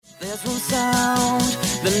There's one sound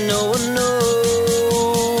that no one knows.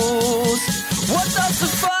 What does the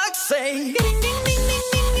fox say?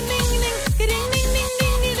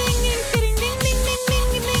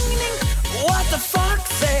 What the fox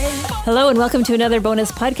say? Hello and welcome to another bonus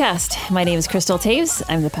podcast. My name is Crystal Taves.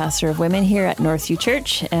 I'm the pastor of women here at Northview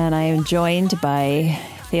Church, and I am joined by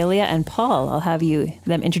Thalia and Paul. I'll have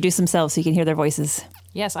them introduce themselves so you can hear their voices.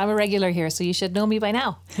 Yes, I'm a regular here, so you should know me by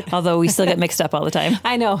now. Although we still get mixed up all the time.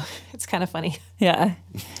 I know. It's kind of funny. Yeah.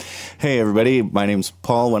 Hey, everybody. My name's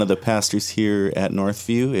Paul, one of the pastors here at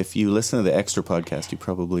Northview. If you listen to the Extra podcast, you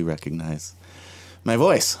probably recognize my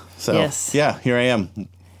voice. So, yes. Yeah, here I am.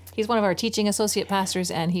 He's one of our teaching associate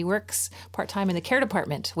pastors, and he works part-time in the care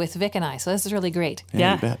department with Vic and I, so this is really great.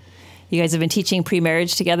 Yeah. You bet. You guys have been teaching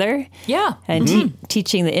pre-marriage together. Yeah. And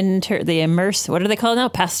teaching the immerse, what are they called now?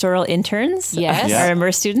 Pastoral interns? Yes. Yeah. Our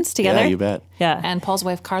immerse students together? Yeah, you bet. Yeah. And Paul's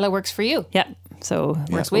wife, Carla, works for you. Yeah. So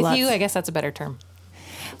Works with you. I guess that's a better term.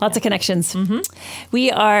 Lots of connections. We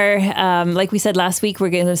are, like we said last week, we're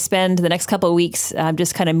going to spend the next couple of weeks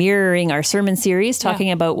just kind of mirroring our sermon series, talking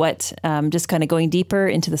about what, just kind of going deeper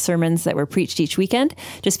into the sermons that were preached each weekend,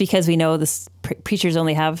 just because we know the preachers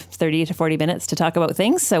only have 30 to 40 minutes to talk about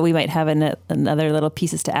things. So we might have another little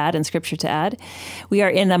pieces to add and scripture to add. We are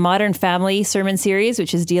in the Modern Family sermon series,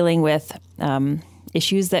 which is dealing with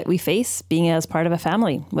issues that we face being as part of a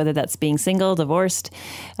family, whether that's being single, divorced,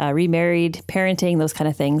 remarried, parenting, those kind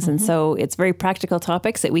of things. And so it's very practical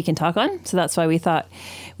topics that we can talk on. So that's why we thought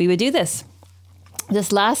we would do this.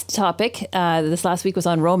 This last topic, this last week was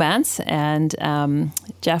on romance, and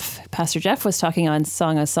Pastor Jeff was talking on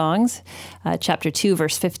Song of Songs, chapter 2,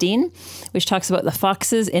 verse 15, which talks about the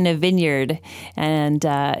foxes in a vineyard, and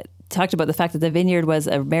talked about the fact that the vineyard was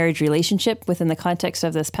a marriage relationship within the context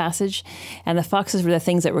of this passage, and the foxes were the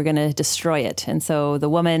things that were going to destroy it. And so the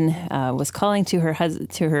woman was calling to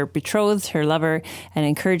her betrothed, her lover, and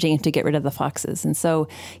encouraging him to get rid of the foxes. And so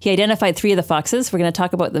he identified 3 of the foxes. We're going to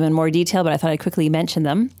talk about them in more detail, but I thought I'd quickly mention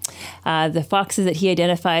them. The foxes that he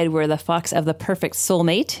identified were the fox of the perfect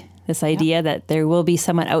soulmate, this idea that there will be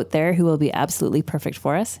someone out there who will be absolutely perfect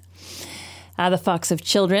for us. The fox of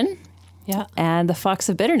children. Yeah. And the fox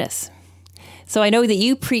of bitterness. So I know that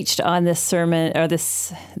you preached on this sermon or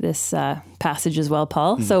this passage as well,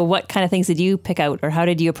 Paul. So what kind of things did you pick out, or how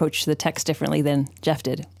did you approach the text differently than Jeff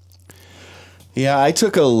did? Yeah, I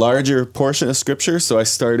took a larger portion of Scripture, so I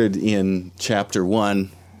started in chapter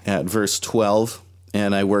 1 at verse 12,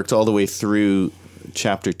 and I worked all the way through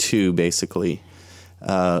chapter 2, basically.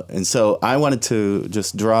 And so I wanted to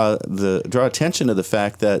just draw attention to the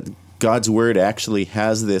fact that God's word actually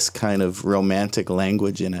has this kind of romantic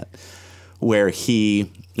language in it, where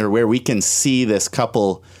we can see this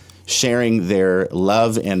couple sharing their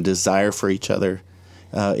love and desire for each other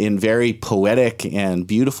in very poetic and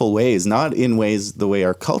beautiful ways, not in ways the way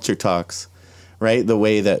our culture talks, right? The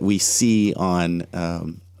way that we see on,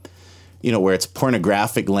 where it's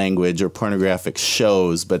pornographic language or pornographic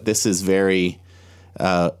shows, but this is very,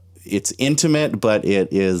 it's intimate, but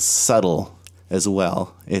it is subtle as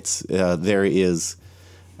well. It's what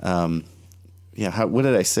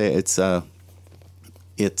did I say?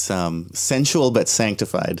 It's sensual but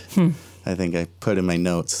sanctified. I think I put in my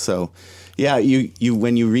notes. So, yeah, you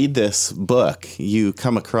when you read this book, you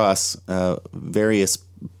come across various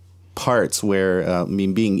parts where,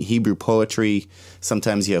 being Hebrew poetry,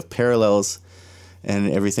 sometimes you have parallels and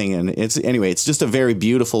everything. And it's just a very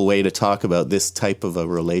beautiful way to talk about this type of a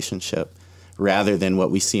relationship rather than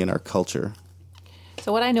what we see in our culture.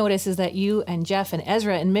 So what I noticed is that you and Jeff and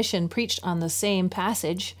Ezra and Mission preached on the same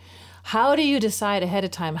passage. How do you decide ahead of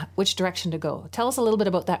time which direction to go? Tell us a little bit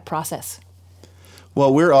about that process.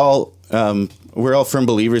 Well, we're all firm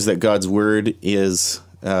believers that God's word is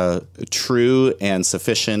true and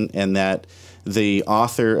sufficient, and that the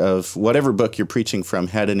author of whatever book you're preaching from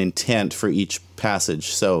had an intent for each passage.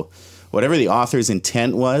 So whatever the author's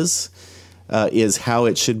intent was, is how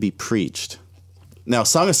it should be preached. Now,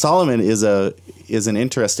 Song of Solomon is an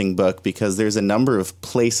interesting book because there's a number of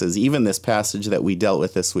places, even this passage that we dealt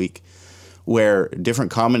with this week, where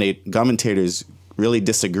different commentators really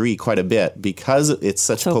disagree quite a bit because it's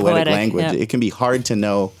such so poetic language. Yeah. It can be hard to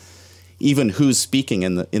know even who's speaking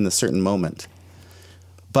in the certain moment.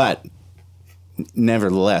 But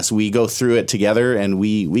nevertheless, we go through it together, and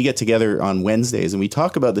we get together on Wednesdays, and we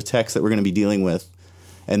talk about the text that we're going to be dealing with.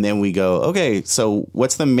 And then we go, okay, so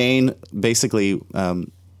what's the main, basically,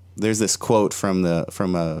 there's this quote from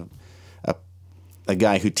a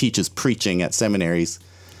guy who teaches preaching at seminaries.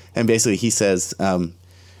 And basically he says,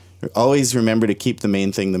 always remember to keep the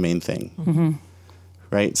main thing the main thing. Mm-hmm.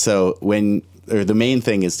 Right? So when or the main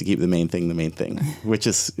thing is to keep the main thing, which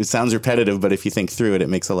is, it sounds repetitive, but if you think through it, it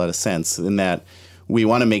makes a lot of sense in that we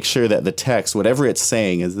want to make sure that the text, whatever it's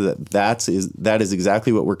saying, is that is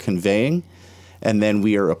exactly what we're conveying. And then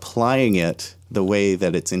we are applying it the way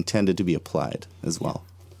that it's intended to be applied as well.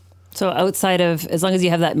 So outside of, as long as you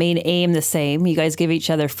have that main aim the same, you guys give each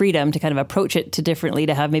other freedom to kind of approach it to differently,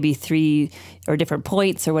 to have maybe 3 or different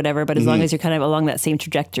points or whatever, but as long as you're kind of along that same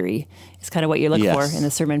trajectory, it's kind of what you look for in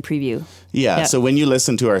the sermon preview. Yeah, so when you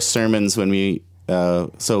listen to our sermons, when we,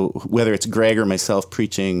 so whether it's Greg or myself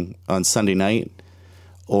preaching on Sunday night,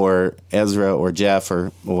 or Ezra or Jeff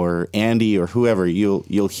or Andy or whoever,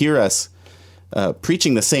 you'll hear us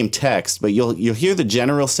preaching the same text, but you'll hear the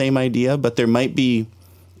general same idea, but there might be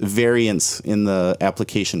variance in the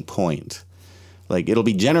application point. Like it'll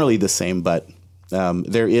be generally the same, but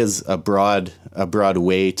there is a broad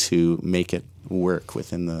way to make it work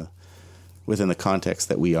within the context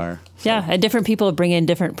that we are. So. Yeah, and different people bring in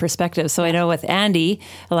different perspectives. So I know with Andy,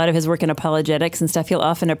 a lot of his work in apologetics and stuff, he'll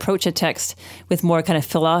often approach a text with more kind of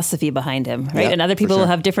philosophy behind him, right? Yeah, and other people will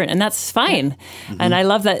have different, and that's fine. Yeah. And I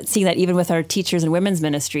love that, seeing that even with our teachers in women's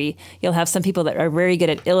ministry, you'll have some people that are very good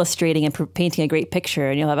at illustrating and painting a great picture,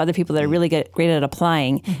 and you'll have other people that are really great at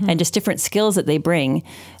applying, and just different skills that they bring.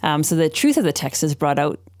 So the truth of the text is brought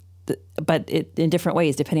out, but in different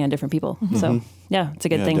ways, depending on different people. So, yeah, it's a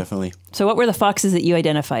good thing. Definitely. So what were the foxes that you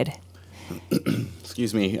identified?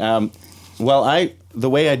 Excuse me. Well, the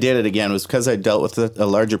way I did it again was because I dealt with a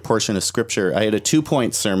larger portion of Scripture. I had a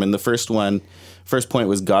 2-point sermon. The first point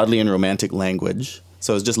was godly and romantic language.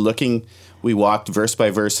 So I was just looking. We walked verse by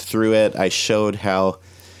verse through it. I showed how,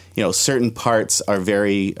 certain parts are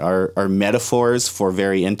are metaphors for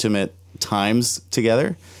very intimate times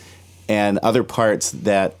together, and other parts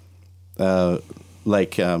that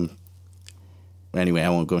anyway, I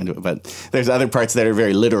won't go into it, but there's other parts that are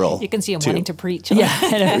very literal. You can see him too. wanting to preach.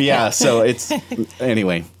 Yeah. So it's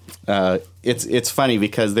anyway. It's funny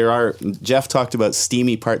because Jeff talked about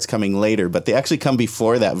steamy parts coming later, but they actually come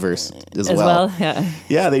before that verse as well.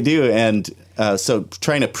 Yeah, they do. And so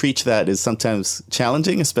trying to preach that is sometimes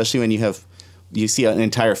challenging, especially when you see an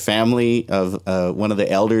entire family of one of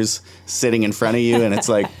the elders sitting in front of you, and it's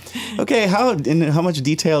like, okay, in how much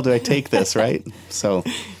detail do I take this, right? So,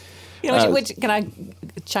 which can I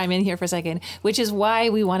chime in here for a second? Which is why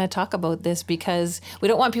we want to talk about this, because we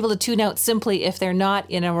don't want people to tune out simply if they're not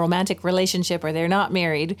in a romantic relationship or they're not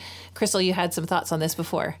married. Crystal, you had some thoughts on this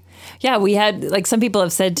before. Yeah, we had, some people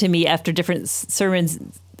have said to me after different sermons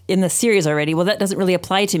in the series already, well, that doesn't really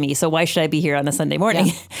apply to me, so why should I be here on a Sunday morning?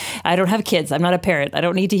 Yeah. I don't have kids. I'm not a parent. I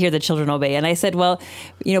don't need to hear the children obey. And I said, well,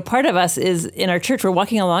 part of us is in our church, we're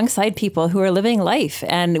walking alongside people who are living life,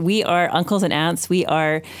 and we are uncles and aunts. We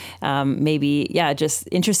are just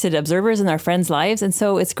interested observers in our friends' lives. And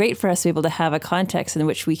so it's great for us to be able to have a context in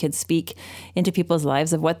which we can speak into people's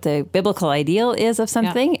lives of what the biblical ideal is of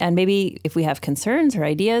something. Yeah. And maybe if we have concerns or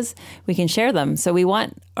ideas, we can share them. So we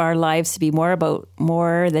want our lives to be more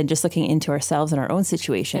than just looking into ourselves and our own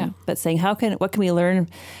situation, but saying, what can we learn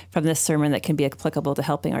from this sermon that can be applicable to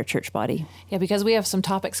helping our church body? Yeah, because we have some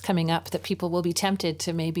topics coming up that people will be tempted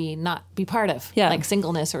to maybe not be part of, like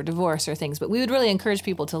singleness or divorce or things. But we would really encourage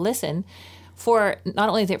people to listen for not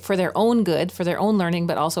only for their own good, for their own learning,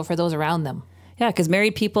 but also for those around them. Yeah, because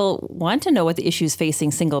married people want to know what the issues facing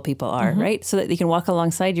single people are, right? So that they can walk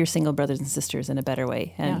alongside your single brothers and sisters in a better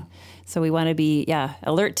way. And so we want to be,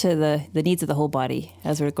 alert to the needs of the whole body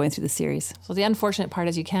as we're going through the series. So the unfortunate part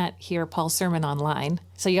is you can't hear Paul's sermon online.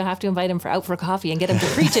 So you'll have to invite him out for coffee and get him to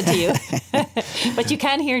preach it to you. But you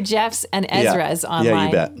can hear Jeff's and Ezra's online. Yeah,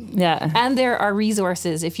 you bet. Yeah. And there are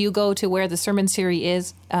resources. If you go to where the sermon series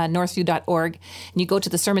is, northview.org, and you go to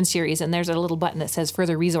the sermon series, and there's a little button that says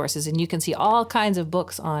further resources, and you can see all kinds of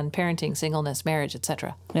books on parenting, singleness, marriage,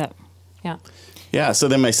 etc. Yeah, so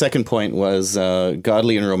then my second point was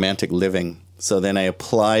godly and romantic living. So then I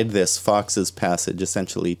applied this Fox's passage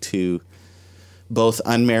essentially to both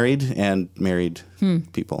unmarried and married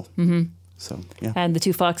people. Mm-hmm. So, yeah. And the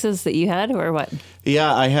 2 foxes that you had, or what?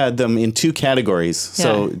 Yeah, I had them in 2 categories. Yeah.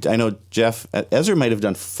 So I know Ezra might have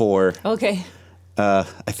done 4. Okay. I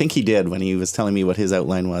think he did when he was telling me what his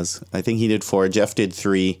outline was. I think he did 4. Jeff did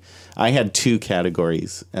 3. I had 2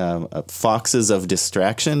 categories, foxes of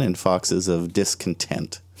distraction and foxes of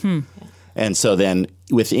discontent. And so then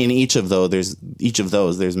within each of those,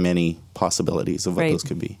 there's many possibilities of what those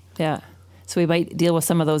could be. Yeah. So we might deal with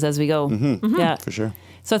some of those as we go. Mm-hmm. Mm-hmm. Yeah, for sure.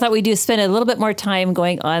 So I thought we'd spend a little bit more time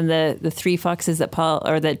going on the 3 foxes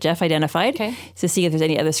that Jeff identified, to see if there's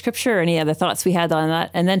any other scripture or any other thoughts we had on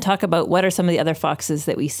that, and then talk about what are some of the other foxes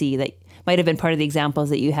that we see that might have been part of the examples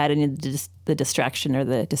that you had in the distraction or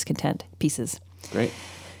the discontent pieces. Great.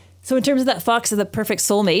 So in terms of that fox of the perfect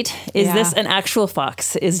soulmate, is this an actual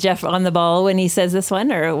fox? Is Jeff on the ball when he says this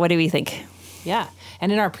one, or what do we think? Yeah.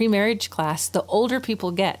 And in our pre-marriage class, the older people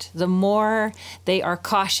get, the more they are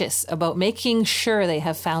cautious about making sure they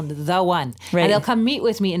have found the one. Right. And they'll come meet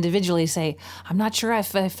with me individually, say, I'm not sure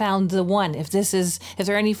if I found the one. If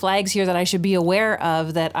there are any flags here that I should be aware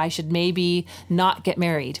of, that I should maybe not get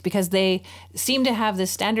married. Because they seem to have this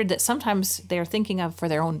standard that sometimes they're thinking of for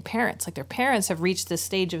their own parents. Like their parents have reached this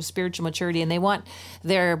stage of spiritual maturity and they want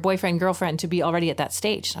their boyfriend, girlfriend to be already at that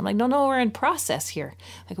stage. I'm like, no, we're in process here.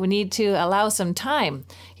 Like we need to allow some time.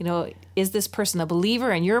 You know, is this person a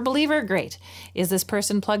believer and you're a believer? Great. Is this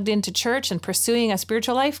person plugged into church and pursuing a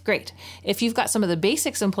spiritual life? Great. If you've got some of the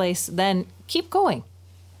basics in place, then keep going.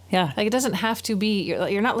 Yeah. Like it doesn't have to be,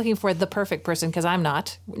 you're not looking for the perfect person, because I'm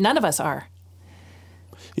not. None of us are.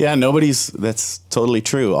 Yeah, that's totally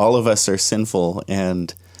true. All of us are sinful,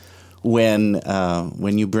 and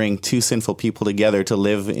when you bring two sinful people together to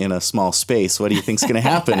live in a small space, what do you think's going to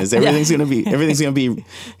happen? Is everything's going to be,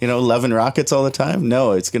 love and rockets all the time?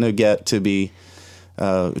 No, it's going to get to be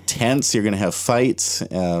tense. You're going to have fights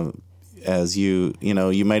as you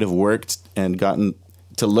might have worked and gotten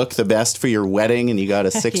to look the best for your wedding, and you got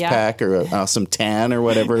a six pack or some tan or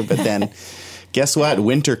whatever. But then, guess what?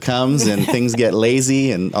 Winter comes and things get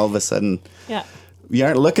lazy, and all of a sudden, you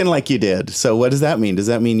aren't looking like you did. So what does that mean? Does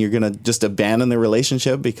that mean you're going to just abandon the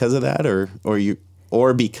relationship because of that,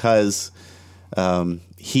 or because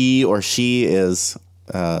he or she is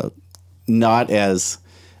not as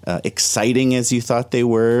exciting as you thought they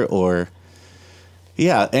were? Or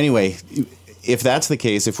anyway, if that's the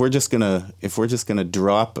case, if we're just gonna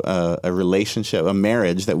drop a relationship, a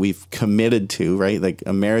marriage that we've committed to, right? Like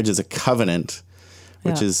a marriage is a covenant.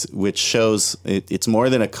 Which shows it's more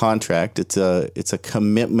than a contract. It's a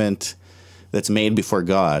commitment that's made before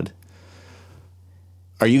God.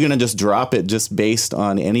 Are you going to just drop it just based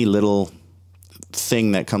on any little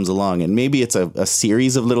thing that comes along? And maybe it's a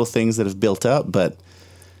series of little things that have built up, but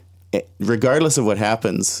regardless of what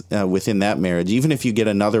happens within that marriage, even if you get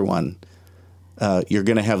another one, you're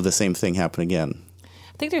going to have the same thing happen again.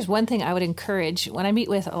 I think there's one thing I would encourage when I meet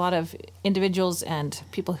with a lot of individuals and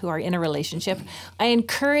people who are in a relationship. I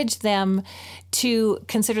encourage them to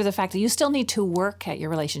consider the fact that you still need to work at your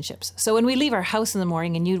relationships. So when we leave our house in the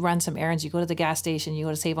morning and you run some errands, you go to the gas station, you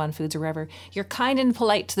go to Save On Foods or wherever, you're kind and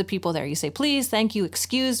polite to the people there. You say, please, thank you,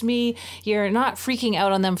 excuse me. You're not freaking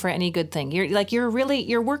out on them for any good thing.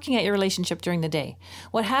 You're working at your relationship during the day.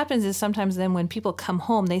 What happens is sometimes then when people come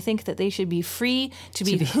home, they think that they should be free to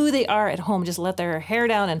be who they are at home, just let their hair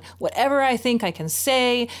down, and whatever I think I can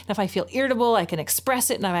say. And if I feel irritable, I can express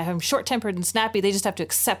it. And if I'm short-tempered and snappy, they just have to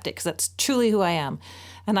accept it because that's truly who I am.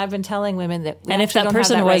 And I've been telling women that and if that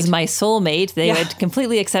person was my soulmate, they would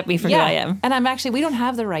completely accept me for who I am. And we don't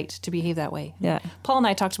have the right to behave that way. Yeah. Paul and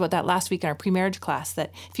I talked about that last week in our pre-marriage class,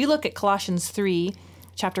 that if you look at Colossians 3,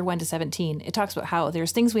 chapter 1 to 17, it talks about how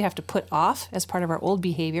there's things we have to put off as part of our old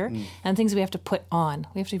behavior and things we have to put on.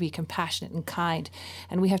 We have to be compassionate and kind,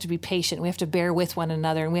 and we have to be patient. We have to bear with one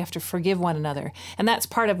another, and we have to forgive one another. And that's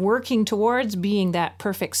part of working towards being that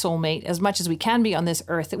perfect soulmate as much as we can be on this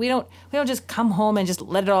earth, that we don't just come home and just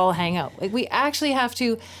let it all hang out. Like we actually have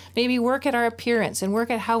to maybe work at our appearance and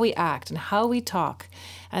work at how we act and how we talk.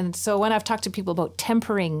 And so when I've talked to people about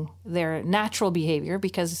tempering their natural behavior,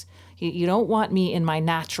 because you don't want me in my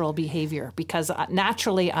natural behavior, because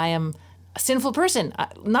naturally I am a sinful person,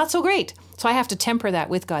 not so great. So I have to temper that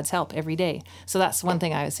with God's help every day. So that's one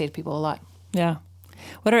thing I would say to people a lot. Yeah.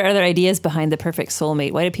 What are other ideas behind the perfect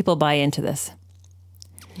soulmate? Why do people buy into this?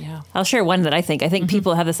 Yeah. I'll share one that I think. I think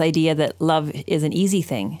people have this idea that love is an easy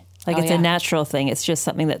thing. Like it's a natural thing. It's just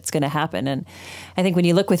something that's going to happen. And I think when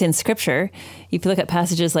you look within Scripture, if you look at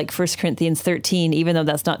passages like 1 Corinthians 13, even though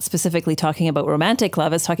that's not specifically talking about romantic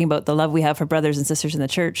love, it's talking about the love we have for brothers and sisters in the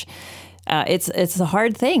church. It's a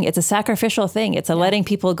hard thing. It's a sacrificial thing. It's a letting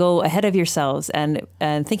people go ahead of yourselves and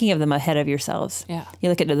thinking of them ahead of yourselves. Yeah. You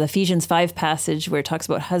look at the Ephesians 5 passage where it talks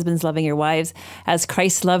about husbands loving your wives as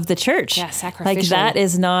Christ loved the church. Yeah, sacrificial. Like that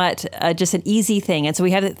is not just an easy thing. And so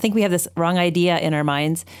we have this wrong idea in our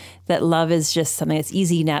minds that love is just something that's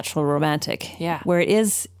easy, natural, romantic. Yeah. Where it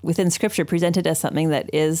is within Scripture presented as something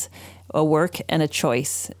that is a work and a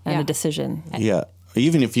choice and a decision. Yeah.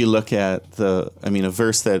 Even if you look at a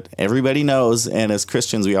verse that everybody knows, and as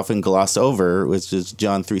Christians we often gloss over, which is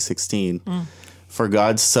John 3:16. For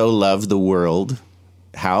God so loved the world.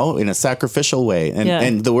 How? In a sacrificial way.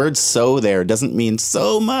 And the word so there doesn't mean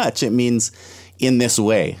so much. It means in this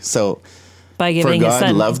way. So By For giving his God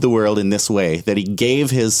son. loved the world in this way, that he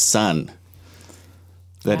gave his son,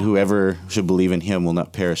 that whoever should believe in him will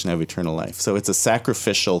not perish and have eternal life. So it's a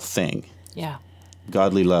sacrificial thing. Yeah.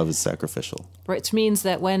 Godly love is sacrificial. Which means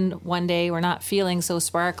that when one day we're not feeling so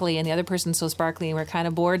sparkly and the other person's so sparkly and we're kind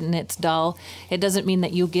of bored and it's dull, it doesn't mean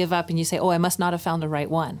that you give up and you say, oh, I must not have found the right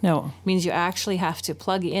one. No. It means you actually have to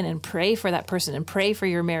plug in and pray for that person and pray for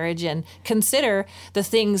your marriage and consider the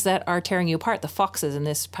things that are tearing you apart, the foxes in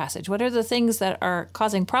this passage. What are the things that are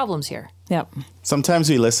causing problems here? Yep. Sometimes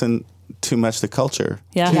we listen too much to culture,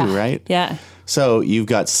 Yeah. too, Yeah. right? Yeah. So you've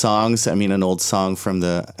got songs, an old song from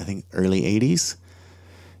the, I think, early 80s.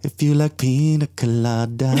 If you like pina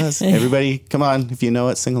coladas. Everybody, come on, if you know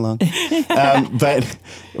it, sing along. But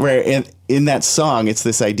where in that song, it's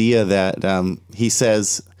this idea that he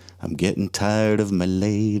says, I'm getting tired of my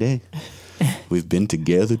lady. We've been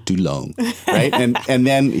together too long, right? And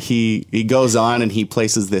then he goes on and he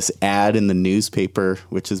places this ad in the newspaper,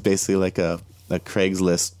 which is basically like a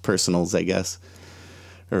Craigslist personals, I guess,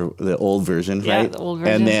 or the old version, Yeah, right? the old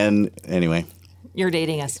version. And then, anyway. You're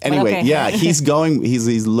dating us. But Anyway, okay. yeah, he's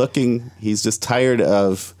looking, he's just tired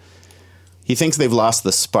of, he thinks they've lost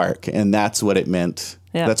the spark, and that's what it meant.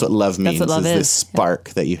 Yeah. That's what love means, what love is is. this spark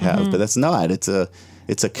that you have. But that's not. It's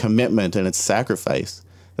a commitment and it's sacrifice.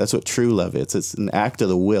 That's what true love is. It's an act of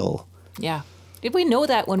the will. Yeah. If we know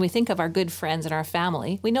that when we think of our good friends and our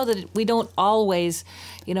family, we know that we don't always,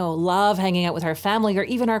 love hanging out with our family or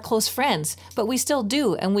even our close friends, but we still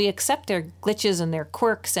do. And we accept their glitches and their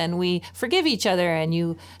quirks and we forgive each other.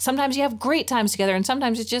 And sometimes you have great times together and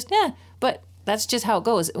sometimes it's just, but that's just how it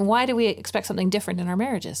goes. And why do we expect something different in our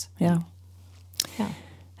marriages? Yeah. Yeah.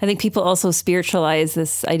 I think people also spiritualize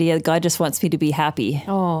this idea that God just wants me to be happy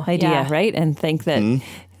idea, right? And think that,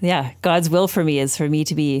 God's will for me is for me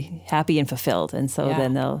to be happy and fulfilled. And so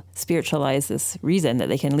then they'll spiritualize this reason that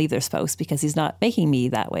they can leave their spouse because he's not making me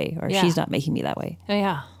that way or she's not making me that way. Oh,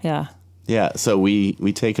 yeah. Yeah. Yeah, so we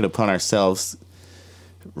take it upon ourselves,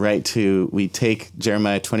 right, we take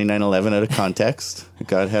Jeremiah 29:11 out of context.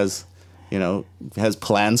 God has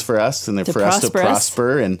plans for us and they're To for us to prosper us.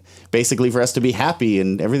 prosper and basically for us to be happy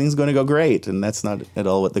and everything's going to go great. And that's not at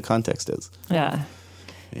all what the context is. Yeah.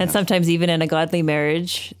 And sometimes even in a godly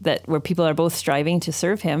marriage where people are both striving to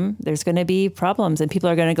serve him, there's going to be problems and people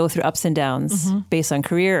are going to go through ups and downs based on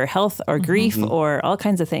career or health or grief or all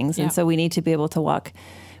kinds of things. Yeah. And so we need to be able to walk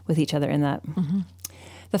with each other in that.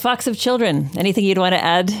 The fox of children. Anything you'd want to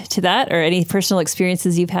add to that or any personal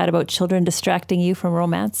experiences you've had about children distracting you from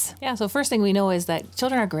romance? Yeah, so first thing we know is that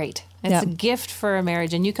children are great. It's a gift for a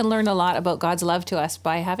marriage, and you can learn a lot about God's love to us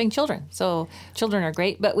by having children. So children are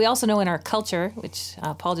great, but we also know in our culture, which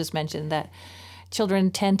Paul just mentioned, that children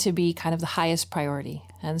tend to be kind of the highest priority.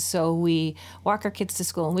 And so we walk our kids to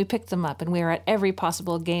school and we pick them up and we are at every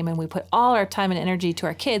possible game and we put all our time and energy to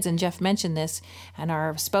our kids, and Jeff mentioned this, and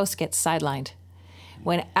our spouse gets sidelined.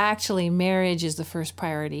 When actually marriage is the first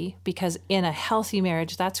priority, because in a healthy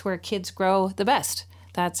marriage, that's where kids grow the best.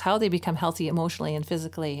 That's how they become healthy emotionally and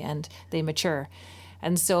physically, and they mature.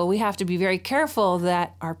 And so we have to be very careful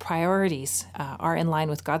that our priorities are in line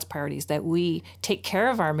with God's priorities, that we take care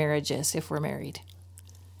of our marriages if we're married.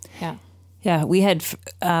 Yeah. Yeah, we had,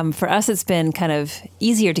 for us, it's been kind of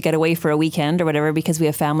easier to get away for a weekend or whatever because we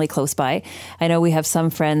have family close by. I know we have some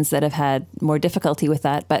friends that have had more difficulty with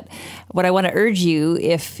that. But what I want to urge you,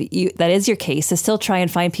 if that is your case, is still try and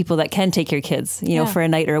find people that can take your kids, for a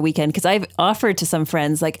night or a weekend. Because I've offered to some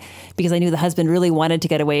friends, because I knew the husband really wanted to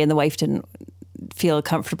get away and the wife didn't feel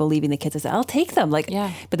comfortable leaving the kids. I said, I'll take them. But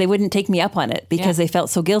they wouldn't take me up on it because they felt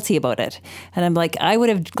so guilty about it. And I'm like, I would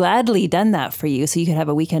have gladly done that for you so you could have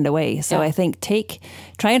a weekend away. So I think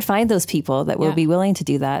try and find those people that will be willing to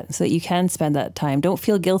do that so that you can spend that time. Don't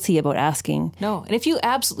feel guilty about asking. No. And if you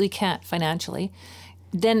absolutely can't financially,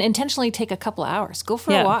 then intentionally take a couple of hours. Go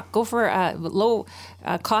for a walk. Go for a low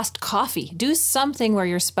cost coffee. Do something where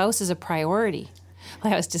your spouse is a priority.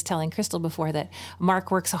 I was just telling Crystal before that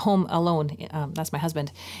Mark works home alone. That's my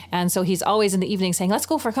husband. And so he's always in the evening saying, let's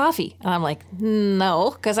go for coffee. And I'm like,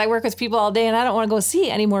 no, because I work with people all day and I don't want to go see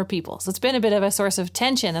any more people. So it's been a bit of a source of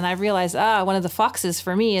tension. And I've realized, one of the foxes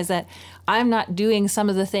for me is that I'm not doing some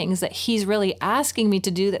of the things that he's really asking me to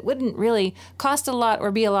do that wouldn't really cost a lot or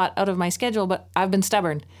be a lot out of my schedule. But I've been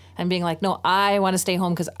stubborn and being like, no, I want to stay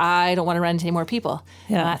home because I don't want to run into any more people.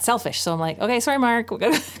 Yeah. And that's selfish. So I'm like, okay, sorry, Mark, we're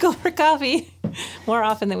going to go for coffee more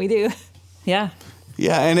often than we do. Yeah.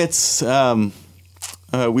 Yeah, and it's, we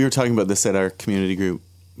were talking about this at our community group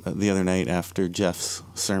the other night after Jeff's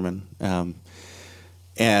sermon.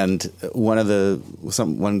 And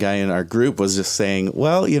one guy in our group was just saying,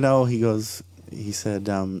 he said,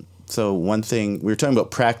 so one thing, we were talking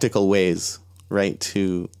about practical ways right,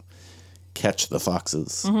 to catch the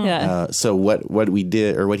foxes. Yeah. So what we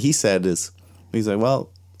did, or what he said is, he's like, well,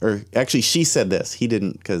 or actually she said this. He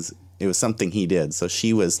didn't, because it was something he did. So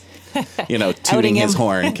she was, tooting his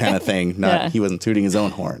horn kind of thing. He wasn't tooting his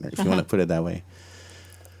own horn, if you want to put it that way.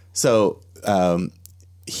 So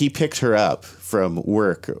he picked her up from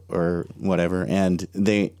work or whatever, and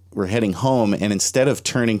they were heading home. And instead of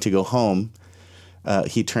turning to go home,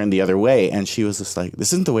 he turned the other way. And she was just like,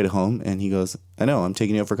 this isn't the way to home. And he goes, I know, I'm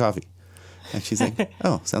taking you out for coffee. And she's like,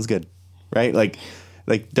 oh, sounds good. Right? Like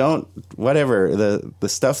don't, whatever, the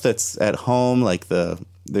stuff that's at home, like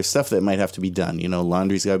there's stuff that might have to be done.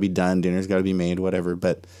 Laundry's got to be done, dinner's got to be made, whatever.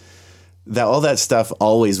 But all that stuff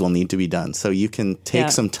always will need to be done. So you can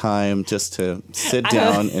take some time just to sit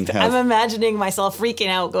down and have. I'm imagining myself freaking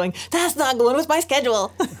out, going, "That's not going with my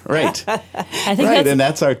schedule." Right. I think and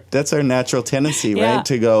that's our natural tendency, right?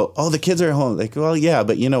 To go, oh, the kids are at home. Like, well, yeah,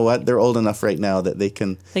 but you know what? They're old enough right now that they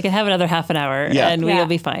can have another half an hour, and we'll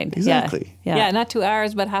be fine. Exactly. Yeah. Not 2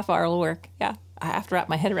 hours, but half hour will work. Yeah. I have to wrap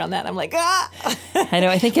my head around that. I'm like, I know.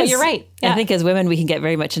 I think you're right. Yeah. I think as women, we can get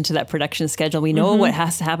very much into that production schedule. We know what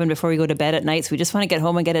has to happen before we go to bed at night. So we just want to get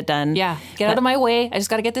home and get it done. Yeah. Get out of my way. I just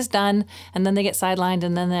got to get this done. And then they get sidelined,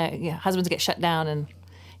 and then the husbands get shut down. And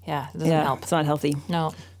it doesn't help. It's not healthy.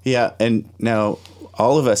 No. Yeah. And now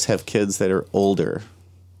all of us have kids that are older.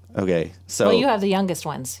 Okay. So you have the youngest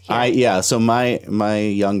ones here. So my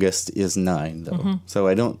youngest is 9 though.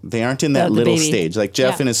 So they aren't in that The little baby. stage. Like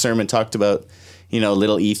Jeff in his sermon talked about,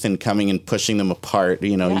 little Ethan coming and pushing them apart.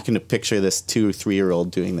 You can picture this 2 or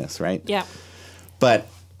 3-year-old doing this, right? Yeah. But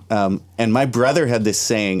and my brother had this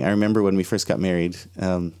saying. I remember when we first got married,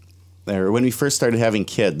 or when we first started having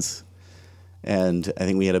kids, and I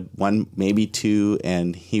think we had 1, maybe 2,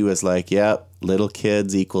 and he was like, "Yeah, little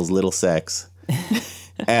kids equals little sex."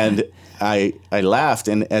 And I laughed,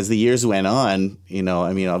 and as the years went on,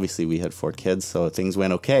 obviously we had 4 kids, so things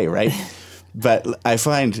went okay, right? But I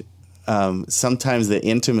find sometimes the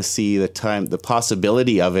intimacy, the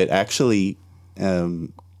possibility of it actually,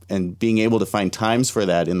 and being able to find times for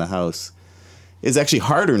that in the house is actually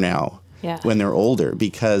harder now. Yeah. When they're older,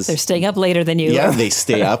 because They're staying up later than you. Yeah, they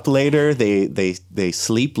stay up later. They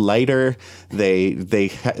sleep lighter.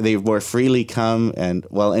 They more freely come, and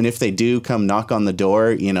if they do come knock on the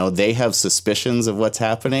door, they have suspicions of what's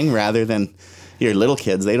happening, rather than your little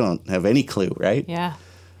kids. They don't have any clue, right? Yeah.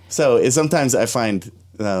 So sometimes I find,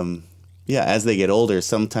 as they get older,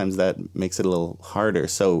 sometimes that makes it a little harder.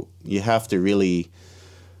 So you have to really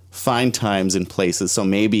find times and places. So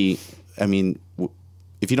maybe,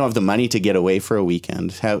 if you don't have the money to get away for a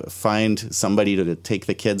weekend, find somebody to take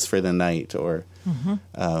the kids for the night, or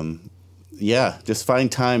just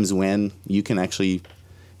find times when you can actually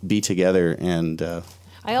be together. And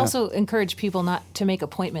I also encourage people not to make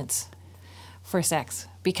appointments for sex,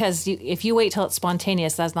 because if you wait till it's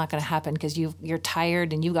spontaneous, that's not going to happen, because you're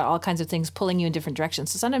tired and you've got all kinds of things pulling you in different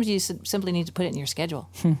directions. So sometimes you simply need to put it in your schedule.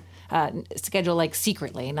 Schedule like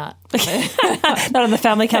secretly, not Not on the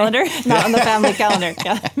family calendar. not on the family calendar.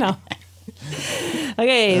 Yeah, no.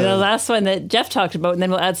 Okay, the last one that Jeff talked about, and then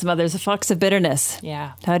we'll add some others, the fox of bitterness.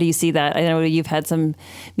 Yeah. How do you see that? I know you've had some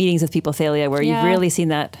meetings with people, Thalia, where you've really seen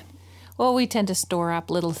that. Well, we tend to store up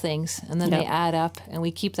little things, and then they add up, and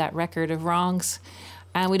we keep that record of wrongs.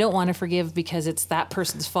 And we don't want to forgive because it's that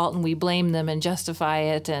person's fault, and we blame them and justify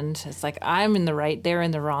it. And it's like, I'm in the right, they're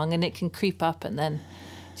in the wrong, and it can creep up, and then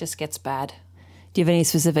it just gets bad. Do you have any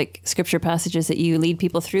specific scripture passages that you lead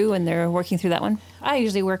people through when they're working through that one? I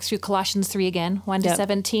usually work through Colossians 3 again, 1 to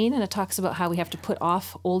 17, and it talks about how we have to put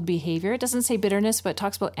off old behavior. It doesn't say bitterness, but it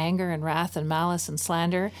talks about anger and wrath and malice and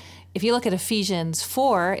slander. If you look at Ephesians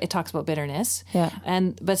 4, it talks about bitterness, but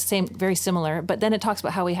very similar. But then it talks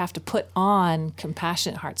about how we have to put on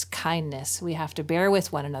compassionate hearts, kindness. We have to bear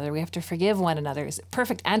with one another. We have to forgive one another. It's a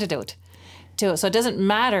perfect antidote to it. So it doesn't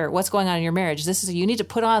matter what's going on in your marriage. You need to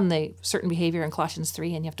put on the certain behavior in Colossians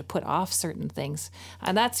 3, and you have to put off certain things.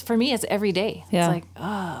 And that's, for me, it's every day. Yeah. It's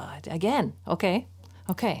like, again, okay.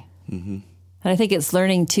 Mm-hmm. And I think it's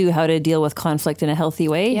learning, too, how to deal with conflict in a healthy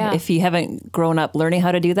way. Yeah. If you haven't grown up learning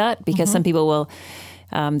how to do that, because some people will,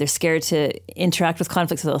 they're scared to interact with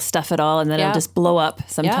conflict, so they'll stuff it all, and then it'll just blow up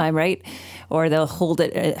sometime, right? Or they'll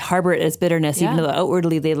harbor it as bitterness, even though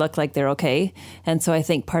outwardly they look like they're okay. And so I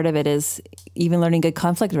think part of it is even learning good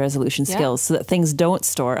conflict resolution skills, so that things don't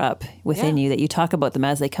store up within you, that you talk about them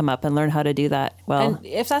as they come up and learn how to do that well. And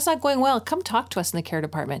if that's not going well, come talk to us in the care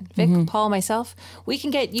department. Vic, Paul, myself, we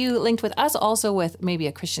can get you linked with us, also with maybe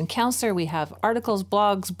a Christian counselor. We have articles,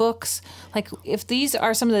 blogs, books. Like, if these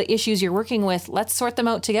are some of the issues you're working with, let's sort them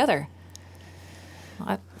out together.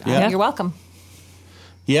 You're welcome.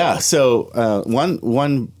 Yeah. So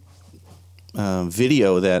one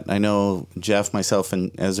video that I know Jeff, myself,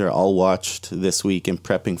 and Ezra all watched this week in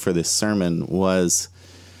prepping for this sermon was,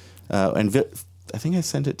 and I think I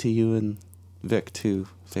sent it to you and Vic too,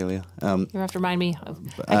 Thalia. You have to remind me.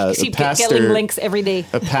 I keep getting links every day.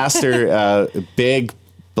 A pastor, a big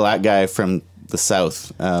black guy from the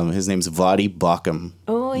South. His name's Voddie Baucham.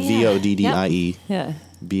 Oh, yeah. Voddie Yeah.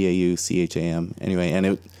 Baucham. Anyway,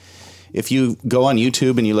 and if you go on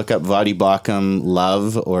YouTube and you look up Voddie Baucham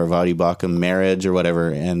Love or Voddie Baucham Marriage or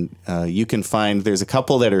whatever, and you can find there's a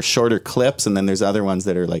couple that are shorter clips, and then there's other ones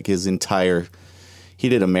that are like his entire. He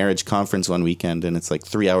did a marriage conference one weekend, and it's like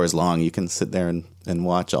 3 hours long. You can sit there and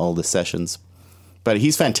watch all the sessions. But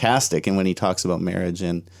he's fantastic, and when he talks about marriage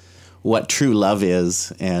and what true love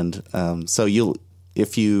is, and so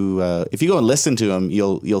if you go and listen to him,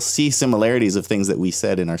 you'll see similarities of things that we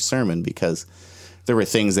said in our sermon, because there were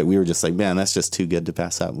things that we were just like, man, that's just too good to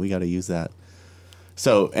pass up. We got to use that.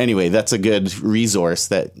 So anyway, that's a good resource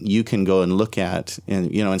that you can go and look at.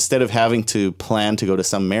 And, instead of having to plan to go to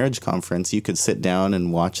some marriage conference, you could sit down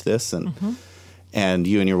and watch this, and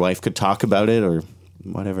you and your wife could talk about it or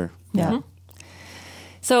whatever. Yeah.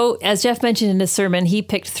 So as Jeff mentioned in his sermon, he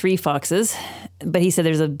picked 3 foxes, but he said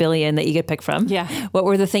there's a billion that you could pick from. Yeah. What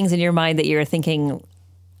were the things in your mind that you were thinking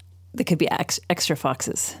that could be extra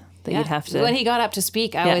foxes? That you'd have to. When he got up to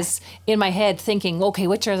speak, I was in my head thinking, okay,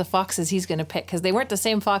 which are the foxes he's going to pick? Because they weren't the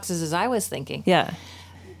same foxes as I was thinking. Yeah.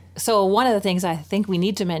 So one of the things I think we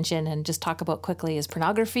need to mention and just talk about quickly is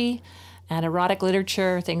pornography and erotic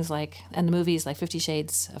literature, things like, and the movies like 50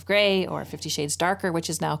 Shades of Grey or 50 Shades Darker, which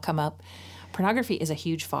has now come up. Pornography is a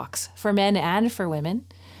huge fox for men and for women.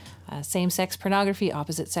 Same-sex pornography,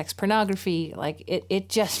 opposite-sex pornography, like it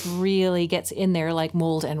just really gets in there like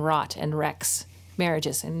mold and rot and wrecks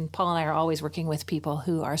marriages. And Paul and I are always working with people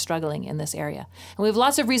who are struggling in this area. And we have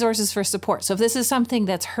lots of resources for support. So if this is something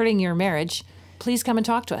that's hurting your marriage, please come and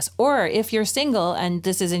talk to us. Or if you're single and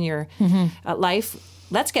this is in your life,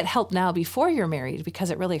 let's get help now before you're married,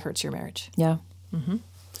 because it really hurts your marriage. Yeah. Mm-hmm.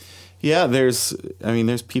 Yeah, there's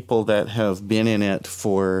people that have been in it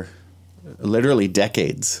for literally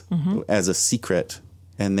decades as a secret.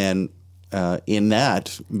 And then in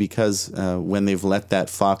that, because when they've let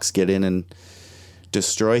that fox get in and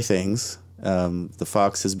destroy things, the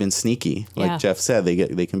fox has been sneaky. Like Jeff said,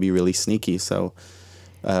 they can be really sneaky. So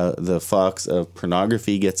the fox of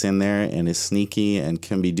pornography gets in there and is sneaky and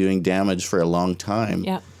can be doing damage for a long time.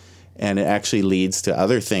 Yeah. And it actually leads to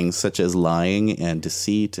other things such as lying and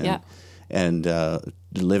deceit and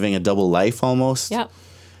living a double life almost. Yeah.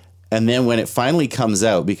 And then when it finally comes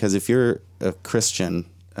out, because if you're a Christian,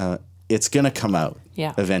 it's going to come out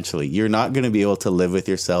eventually. You're not going to be able to live with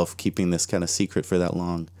yourself keeping this kind of secret for that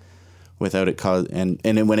long without it cause. And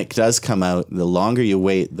then when it does come out, the longer you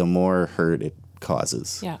wait, the more hurt it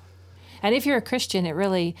causes. Yeah. And if you're a Christian, it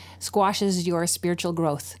really squashes your spiritual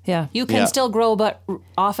growth. Yeah. You can still grow, but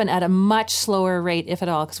often at a much slower rate, if at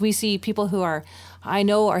all. Because we see people who are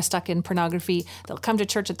stuck in pornography. They'll come to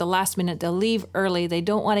church at the last minute. They'll leave early. They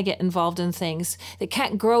don't want to get involved in things. They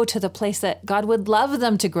can't grow to the place that God would love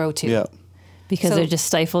them to grow to. Yeah. Because they're just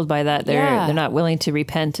stifled by that. They're not willing to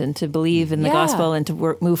repent and to believe in the gospel and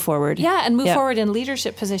to move forward. Yeah, and move forward in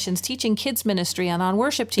leadership positions, teaching kids ministry and on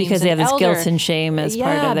worship teams. Because they have this guilt and shame as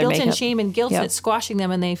part of their makeup. built-in shame and guilt that's squashing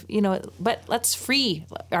them, and but let's free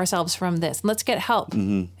ourselves from this and let's get help.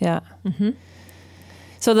 Mm-hmm. Yeah. Mm-hmm.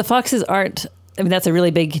 So the foxes aren't. I mean, that's a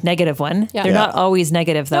really big negative one. Yeah. They're not always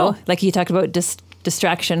negative, though. No. Like you talked about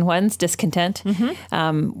distraction ones, discontent.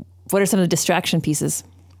 Mm-hmm. What are some of the distraction pieces?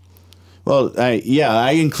 Well,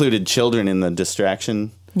 I included children in the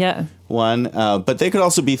distraction one, but they could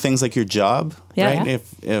also be things like your job, right?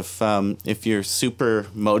 Yeah. If you're super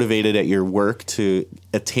motivated at your work to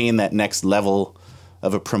attain that next level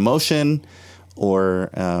of a promotion,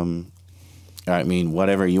 or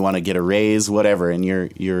whatever, you want to get a raise, whatever, and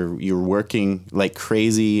you're working like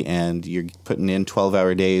crazy and you're putting in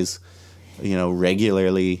 12-hour days,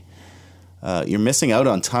 regularly, you're missing out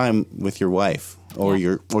on time with your wife. Or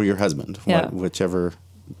your husband, whichever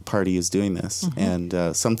party is doing this. Mm-hmm.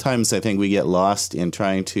 And sometimes I think we get lost in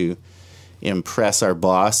trying to impress our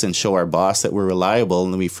boss and show our boss that we're reliable,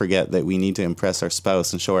 and we forget that we need to impress our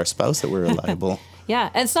spouse and show our spouse that we're reliable. Yeah,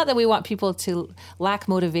 and it's not that we want people to lack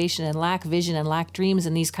motivation and lack vision and lack dreams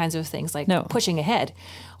and these kinds of things, like pushing ahead.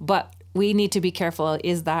 But we need to be careful,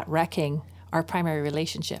 is that wrecking our primary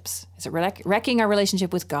relationships? Is it wrecking our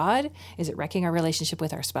relationship with God? Is it wrecking our relationship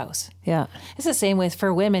with our spouse? Yeah. It's the same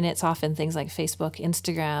for women. It's often things like Facebook,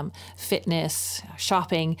 Instagram, fitness,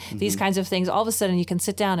 shopping, these kinds of things. All of a sudden you can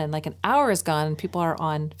sit down and like an hour is gone and people are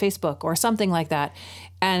on Facebook or something like that.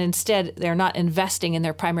 And instead they're not investing in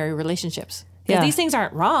their primary relationships. Yeah. These things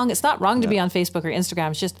aren't wrong. It's not wrong to be on Facebook or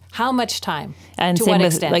Instagram. It's just how much time And to same what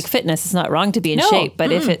with extent. like fitness. It's not wrong to be in No. shape, but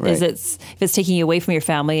if Right. if it's taking you away from your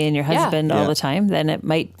family and your husband all Yeah. the time, then it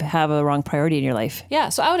might have a wrong priority in your life. Yeah,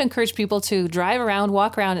 so I would encourage people to drive around,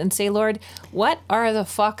 walk around, and say, Lord, what are the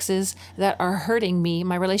foxes that are hurting me,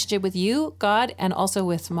 my relationship with you, God, and also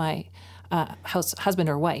with my husband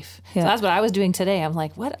or wife? Yeah. So that's what I was doing today. I'm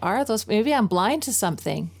like, what are those? Maybe I'm blind to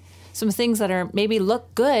something. Some things that are maybe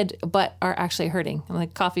look good, but are actually hurting. And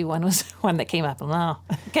like coffee one was one that came up. I'm like,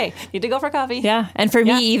 oh, okay, need to go for coffee. Yeah. And for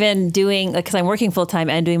Yeah. me, even doing, because I'm working full time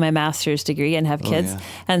and doing my master's degree and have kids. yeah.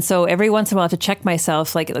 And so every once in a while I have to check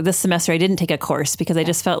myself. Like this semester, I didn't take a course because I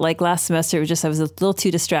just felt like last semester, I was a little too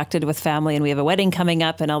distracted with family and we have a wedding coming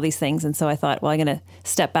up and all these things. And so I thought, well, I'm going to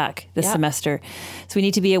step back this Yeah. semester. So we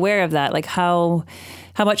need to be aware of that. Like how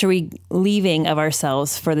much are we leaving of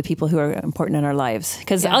ourselves for the people who are important in our lives?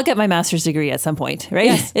 Because Yeah. I'll get my master's degree at some point, right?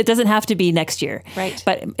 Yes. It doesn't have to be next year. Right.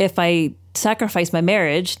 But if I sacrifice my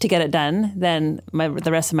marriage to get it done, then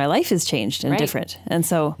the rest of my life is changed and Right. different. And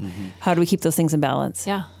so how do we keep those things in balance?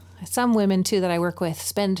 Yeah. Some women, too, that I work with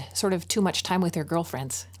spend sort of too much time with their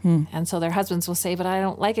girlfriends. And so their husbands will say, but I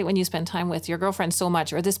don't like it when you spend time with your girlfriend so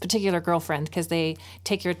much, or this particular girlfriend, because they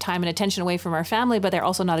take your time and attention away from our family, but they're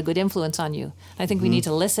also not a good influence on you. I think we need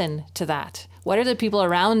to listen to that. What are the people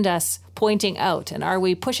around us pointing out? And are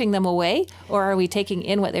we pushing them away, or are we taking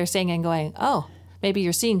in what they're saying and going, oh, maybe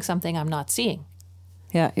you're seeing something I'm not seeing?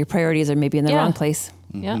 Yeah, your priorities are maybe in the Yeah. wrong place.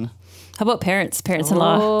 Yeah. How about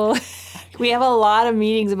parents-in-law? Oh, we have a lot of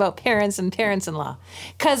meetings about parents and parents-in-law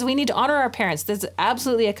because we need to honor our parents. There's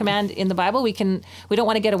absolutely a command in the Bible. We don't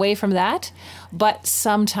want to get away from that, but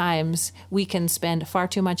sometimes we can spend far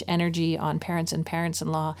too much energy on parents and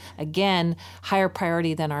parents-in-law. Again, higher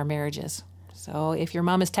priority than our marriages. So if your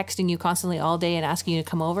mom is texting you constantly all day and asking you to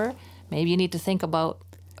come over, maybe you need to think about,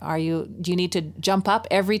 do you need to jump up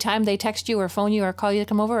every time they text you or phone you or call you to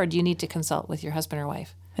come over, or do you need to consult with your husband or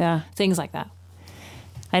wife? Yeah. Things like that.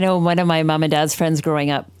 I know one of my mom and dad's friends growing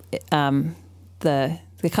up,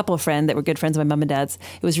 the couple friend that were good friends of my mom and dad's,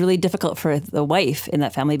 it was really difficult for the wife in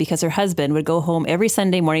that family because her husband would go home every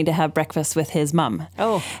Sunday morning to have breakfast with his mom.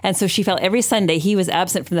 Oh. And so she felt every Sunday he was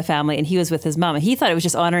absent from the family and he was with his mom. And he thought it was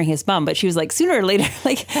just honoring his mom, but she was like, sooner or later,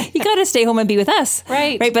 like, you got to stay home and be with us.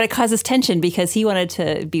 Right. Right. But it causes tension because he wanted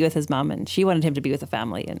to be with his mom and she wanted him to be with the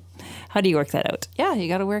family. And how do you work that out? Yeah, you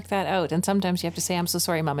got to work that out. And sometimes you have to say, I'm so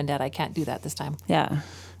sorry, Mom and Dad, I can't do that this time. Yeah.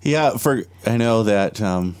 Yeah, I know that,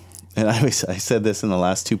 and I said this in the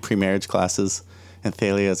last two pre-marriage classes, and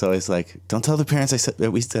Thalia is always like, "Don't tell the parents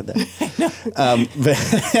that we said that."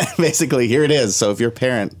 But basically, here it is. So if you're a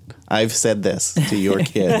parent, I've said this to your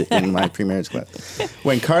kid in my pre-marriage class.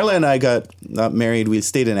 When Carla and I got married, we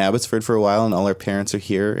stayed in Abbotsford for a while, and all our parents are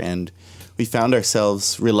here, and we found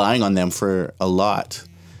ourselves relying on them for a lot,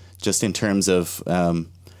 just in terms of.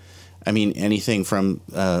 Anything from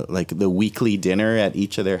like the weekly dinner at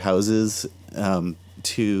each of their houses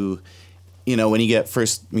to, when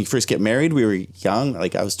you first get married, we were young.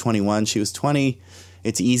 Like I was 21, she was 20.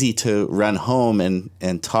 It's easy to run home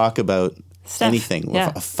and talk about Stuff. anything,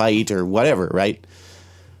 Yeah. a fight or whatever, right?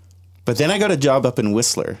 But then I got a job up in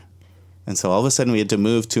Whistler. And so all of a sudden we had to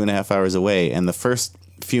move 2.5 hours away. And the first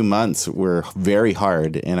few months were very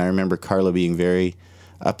hard. And I remember Carla being very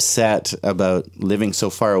upset about living so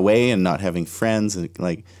far away and not having friends. And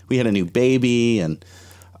like we had a new baby and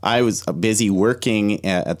I was busy working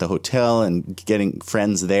at the hotel and getting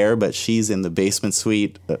friends there, but she's in the basement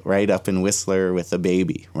suite right up in Whistler with a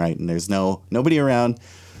baby, right? And there's nobody around.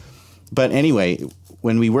 But anyway,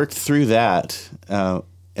 when we worked through that,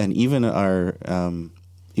 and even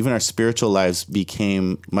our spiritual lives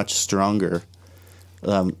became much stronger.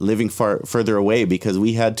 Living further away because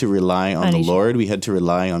we had to rely on the Lord. We had to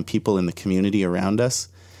rely on people in the community around us.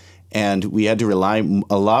 And we had to rely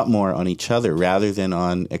a lot more on each other rather than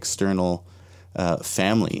on external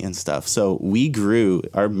family and stuff. So we grew,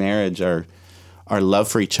 our marriage, our love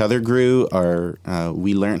for each other grew.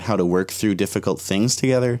 We learned how to work through difficult things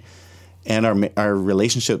together. And our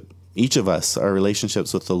relationship, each of us, our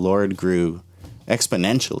relationships with the Lord grew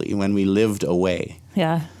exponentially when we lived away.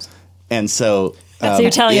 Yeah. And so So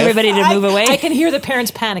you're telling everybody to move away? I can hear the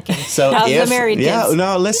parents panicking. So of the married kids.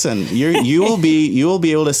 no, listen. You will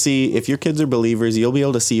be able to see, if your kids are believers, you'll be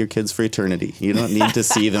able to see your kids for eternity. You don't need to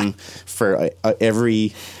see them for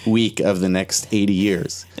every week of the next 80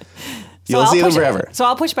 years. You'll see them forever. So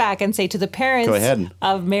I'll push back and say to the parents Go ahead.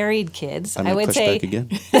 of married kids, I'm I going to would push say, back again.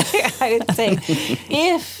 I would say,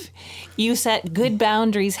 if you set good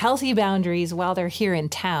boundaries, healthy boundaries while they're here in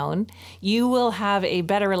town, you will have a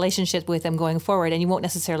better relationship with them going forward, and you won't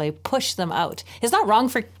necessarily push them out. It's not wrong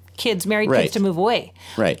for married kids to move away.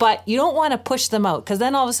 Right. But you don't want to push them out because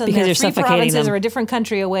then all of a sudden Because they're you're 3 suffocating provinces them. or a different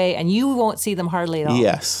country away, and you won't see them hardly at all.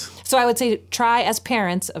 Yes. So I would say try as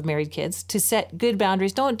parents of married kids to set good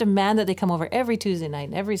boundaries. Don't demand that they come over every Tuesday night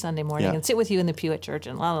and every Sunday morning Yeah. and sit with you in the pew at church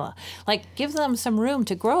and la la la. Like, give them some room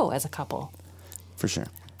to grow as a couple. For sure.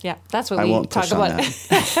 Yeah, that's what I we won't talk push on about.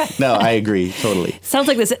 that. No, I agree totally. Sounds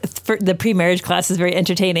like this for the pre-marriage class is very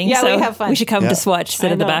entertaining. Yeah, so we have fun. We should come Yeah. to Swatch, sit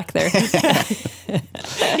I in the know. back there.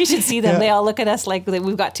 You should see them. They all look at us like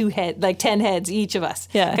we've got 2 heads, like 10 heads each of us.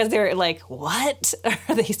 Yeah. Because they're like, what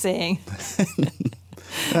are they saying?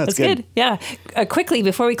 That's good. Yeah. Quickly,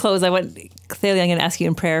 before we close, Thalia, I'm going to ask you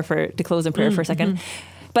in prayer to close in prayer for a second.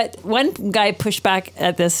 But one guy pushed back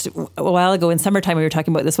at this a while ago in summertime. We were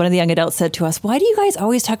talking about this. One of the young adults said to us, "Why do you guys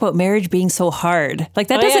always talk about marriage being so hard? Like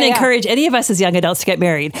that doesn't encourage any of us as young adults to get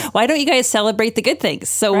married. Why don't you guys celebrate the good things?"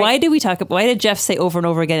 So why did Jeff say over and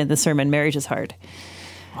over again in the sermon, marriage is hard?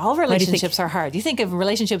 All relationships are hard. You think of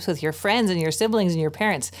relationships with your friends and your siblings and your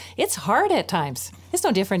parents. It's hard at times. It's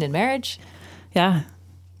no different in marriage. Yeah.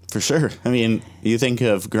 For sure. I mean, you think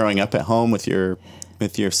of growing up at home with your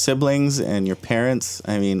siblings and your parents.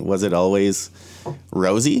 I mean, was it always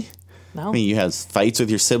rosy? No. I mean, you have fights with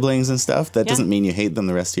your siblings and stuff. That Yeah. doesn't mean you hate them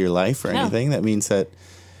the rest of your life or No. anything. That means that,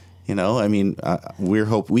 I mean,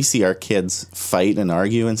 we see our kids fight and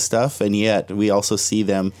argue and stuff, and yet we also see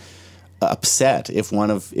them upset if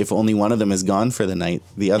only one of them is gone for the night.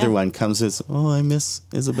 The other one comes as, "Oh, I miss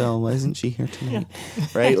Isabel. Why isn't she here tonight?"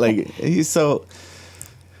 Right? Like so.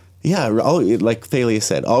 Yeah, like Thalia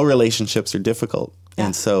said, all relationships are difficult. Yeah.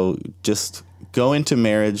 And so just go into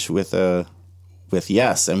marriage with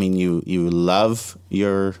yes. I mean, you love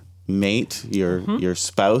your mate, your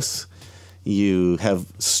spouse. You have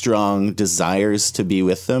strong desires to be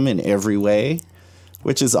with them in every way,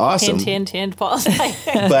 which is awesome. Hint, hint, hint, Paul.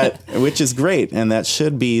 But which is great, and that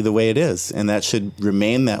should be the way it is, and that should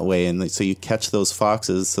remain that way. And so you catch those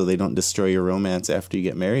foxes so they don't destroy your romance after you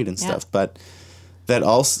get married and stuff. But that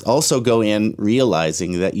also go in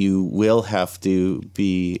realizing that you will have to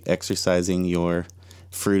be exercising your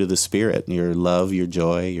fruit of the Spirit, your love, your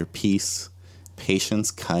joy, your peace, patience,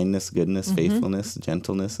 kindness, goodness, faithfulness,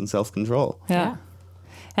 gentleness, and self-control. Yeah.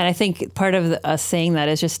 And I think part of us saying that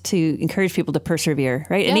is just to encourage people to persevere,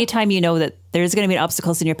 right? Yeah. Anytime you know that there's going to be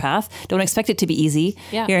obstacles in your path, don't expect it to be easy.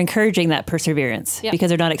 Yeah. You're encouraging that perseverance Yeah. because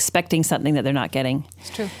they're not expecting something that they're not getting. It's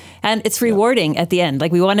true. And it's rewarding at the end.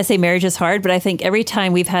 Like we want to say marriage is hard, but I think every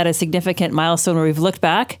time we've had a significant milestone where we've looked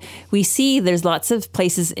back, we see there's lots of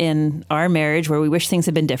places in our marriage where we wish things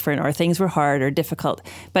had been different or things were hard or difficult.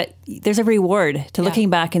 But there's a reward to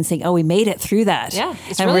looking back and saying, "Oh, we made it through that." Yeah,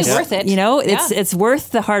 it's And really we're- worth it. You know, Yeah. it's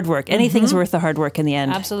worth the hard work. Anything's worth the hard work in the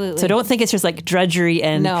end. Absolutely. So don't think it's just like drudgery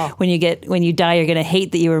and No. when you die, you're going to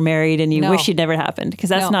hate that you were married and you No. wish you'd never happened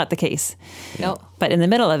because that's No. not the case. No, But in the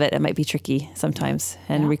middle of it, it might be tricky sometimes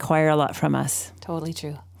and Yeah. require a lot from us. totally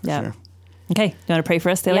true. Yeah. Sure. Okay. You want to pray for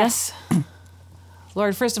us, Thalia? Yes.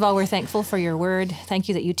 Lord, first of all, we're thankful for your word. Thank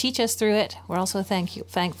you that you teach us through it. We're also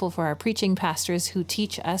thankful for our preaching pastors who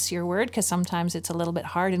teach us your word because sometimes it's a little bit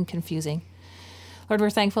hard and confusing. Lord, we're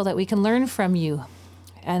thankful that we can learn from you.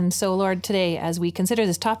 And so, Lord, today, as we consider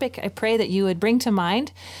this topic, I pray that you would bring to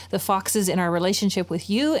mind the foxes in our relationship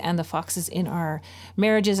with you and the foxes in our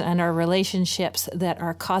marriages and our relationships that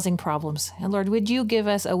are causing problems. And Lord, would you give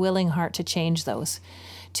us a willing heart to change those,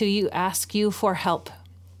 to ask you for help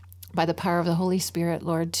by the power of the Holy Spirit,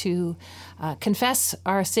 Lord, to confess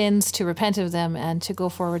our sins, to repent of them, and to go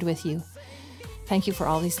forward with you. Thank you for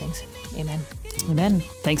all these things. Amen. Amen.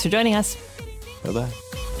 Thanks for joining us. Bye-bye.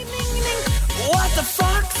 What the fuck?